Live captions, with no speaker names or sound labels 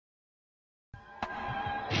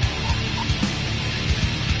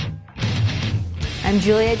I'm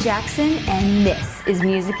Juliet Jackson, and this is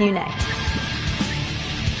Music Unite.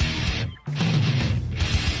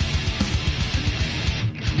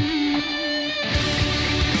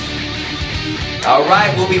 All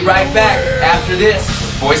right, we'll be right back after this.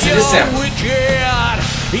 Voice of December.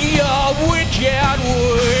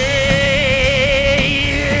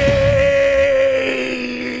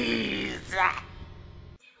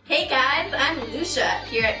 Hey guys, I'm Lucia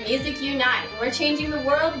here at Music Unite. We're changing the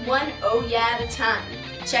world one oh yeah at a time.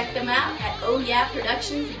 Check them out at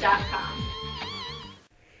ohyeahproductions.com.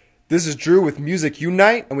 This is Drew with Music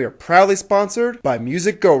Unite, and we are proudly sponsored by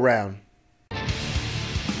Music Go Round.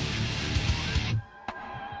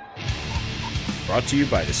 Brought to you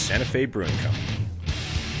by the Santa Fe Brewing Company.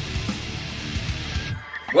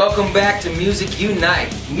 Welcome back to Music Unite.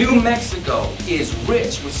 New Mexico is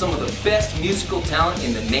rich with some of the best musical talent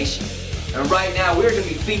in the nation. And right now we're going to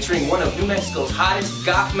be featuring one of New Mexico's hottest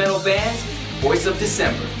goth metal bands, Voice of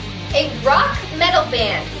December. A rock metal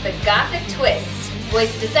band with a gothic twist.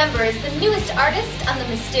 Voice of December is the newest artist on the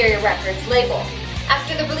Mysteria Records label.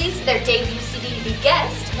 After the release of their debut CD, The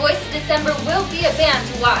Guest, Voice of December will be a band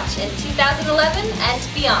to watch in 2011 and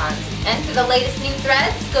beyond. And for the latest new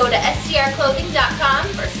threads, go to strclothing.com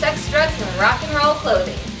for sex, drugs, and rock and roll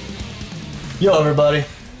clothing. Yo everybody,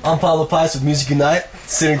 I'm Pablo Pice with Music Unite.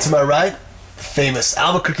 Sitting to my right, the famous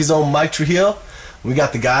Albuquerque's own Mike Trujillo. We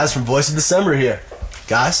got the guys from Voice of December here.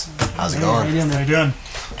 Guys, how's it going? How you doing?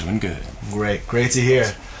 Doing good. Great to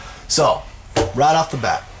hear. So, right off the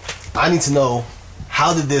bat, I need to know,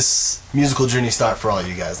 how did this musical journey start for all of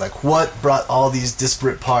you guys? Like, what brought all these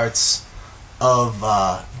disparate parts of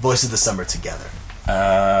Voice of December together?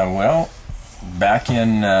 Well, back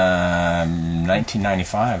in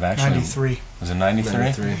 1995, actually. 93. Was it 93?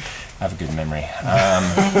 93. I have a good memory.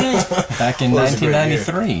 Back in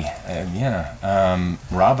 1993,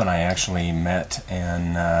 Rob and I actually met,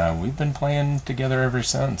 and we've been playing together ever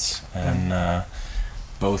since. And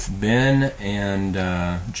both Ben and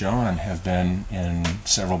John have been in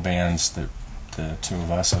several bands that the two of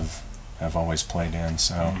us have always played in.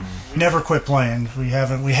 So We never quit playing. We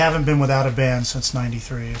haven't been without a band since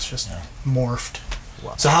 '93. It's just morphed.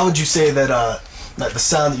 So how would you say that the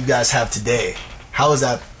sound that you guys have today, how is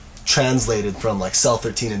that translated from like Cell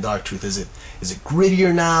 13 and Dark Truth? Is it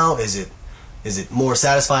grittier now? Is it more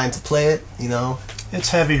satisfying to play it? You know, It's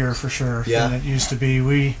heavier for sure than it used to be.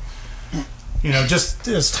 We, just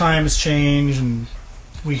as times change and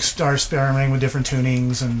we start experimenting with different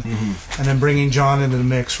tunings and then bringing John into the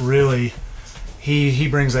mix, really, he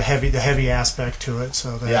brings the heavy aspect to it.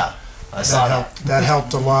 So that that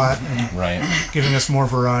helped a lot, and giving us more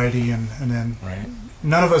variety, and then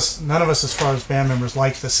none of us as far as band members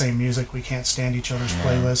like the same music. We can't stand each other's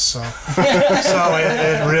playlists, so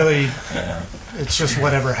it really it's just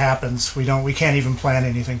whatever happens. We can't even plan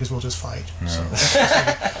anything because we'll just fight.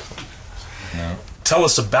 Tell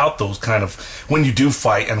us about those kind of, when you do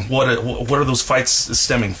fight, and what are those fights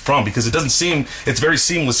stemming from? Because it doesn't seem, it's very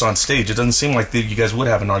seamless on stage. It doesn't seem like you guys would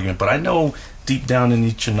have an argument, but I know deep down in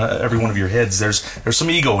each and every one of your heads there's some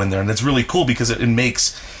ego in there, and it's really cool because it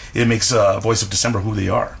makes Voice of December who they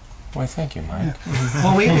are. Why, thank you, Mike.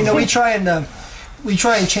 Well, we try and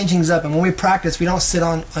change things up, and when we practice, we don't sit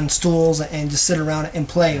on stools and just sit around and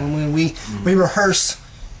play. When we rehearse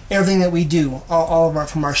everything that we do, all of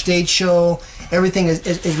from our stage show, everything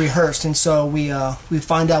is rehearsed, and so we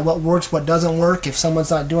find out what works, what doesn't work. If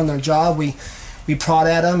someone's not doing their job, we prod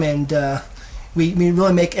at them, and we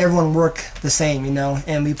really make everyone work the same,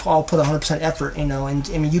 and we all put 100% effort, and I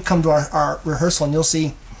mean, you come to our rehearsal and you'll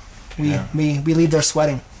see we leave there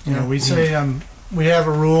sweating. We say we have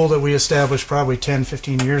a rule that we established probably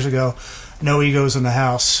 10-15 years ago: no egos in the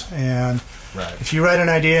house. And if you write an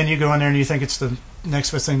idea and you go in there and you think it's the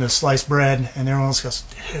next best thing to slice bread, and everyone else goes,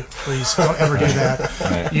 dude, please don't ever do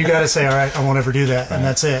that. You got to say, all right, I won't ever do that, and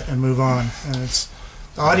that's it, and move on. And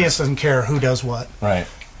the audience doesn't care who does what.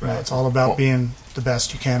 It's all about being the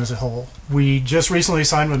best you can as a whole. We just recently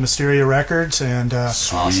signed with Mysteria Records, and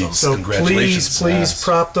so please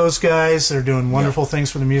prop those guys. They're doing wonderful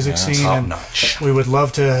things for the music scene, and we would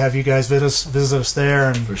love to have you guys visit us there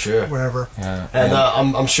and for sure, wherever. And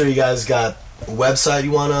I'm sure you guys got a website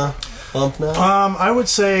you want to bump now? I would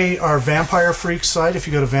say our Vampire Freaks site. If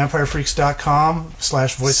you go to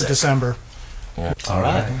vampirefreaks.com/Voice of December. All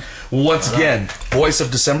right. Once again, Voice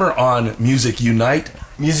of December on Music Unite.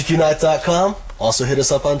 MusicUnite.com. Also hit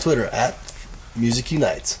us up on Twitter at Music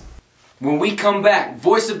Unite. When we come back,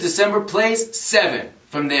 Voice of December plays 7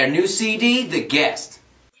 from their new CD, The Guest.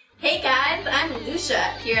 Hey guys, I'm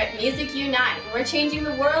Lucia here at Music Unite. We're changing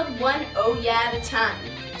the world one oh yeah at a time.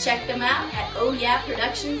 Check them out at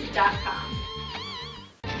ohyeahproductions.com.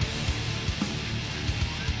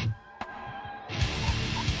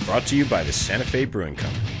 Brought to you by the Santa Fe Brewing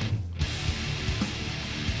Company.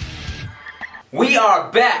 We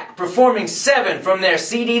are back performing 7 from their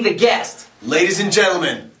CD, The Guest. Ladies and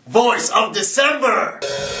gentlemen, Voice of December!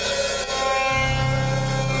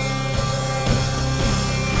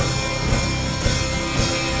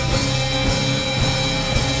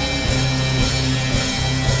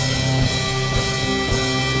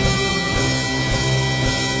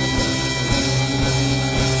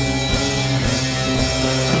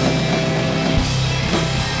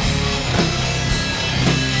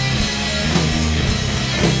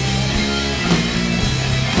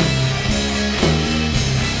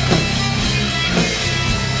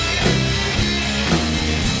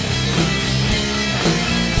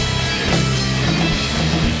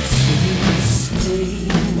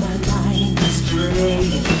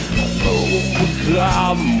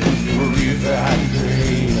 Overcome with grief and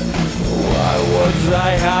pain. Why was I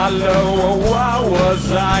hollow? Why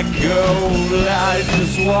was I cold? I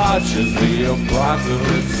just watch as the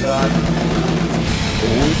apocalypse unfolds.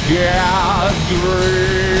 Without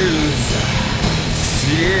grace,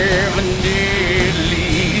 7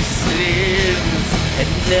 deadly sins,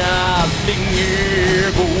 and nothing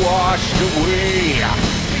ever washed away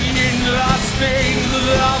the last stains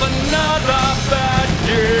of another bad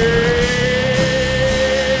day.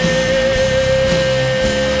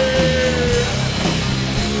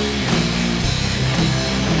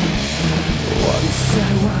 Once I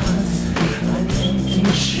was an empty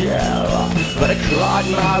shell, but I clawed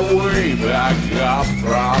my way back up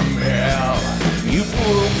from hell. You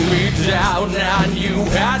broke me down and you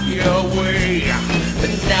had your way,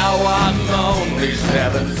 but now I'm only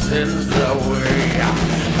 7 sins away.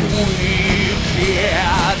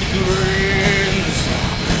 Wicked grins,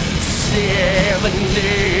 7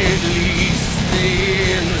 deadly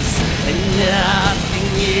sins, and nothing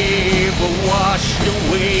ever washed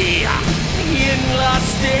away in the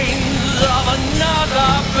stains of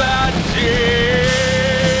another bad day.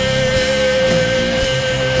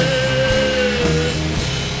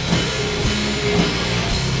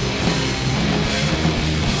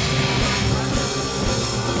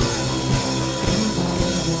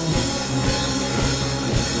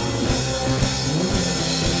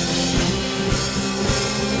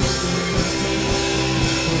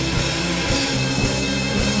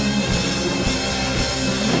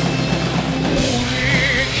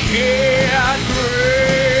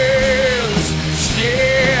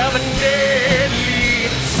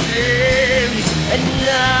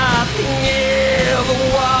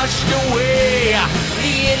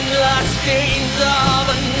 Stains of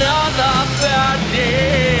another bad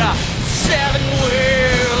day. 7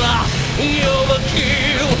 will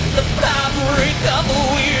overkill the fabric of who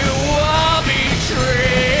you are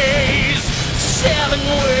betrays. 7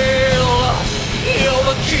 will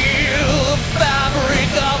overkill the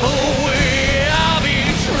fabric of who we are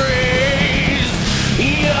betrays.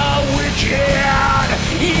 You're wicked,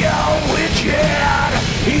 you're wicked,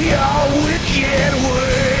 you're wicked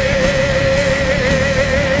ways.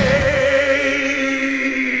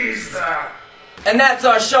 And that's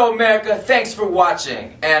our show, America. Thanks for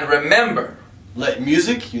watching. And remember, let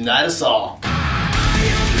music unite us all.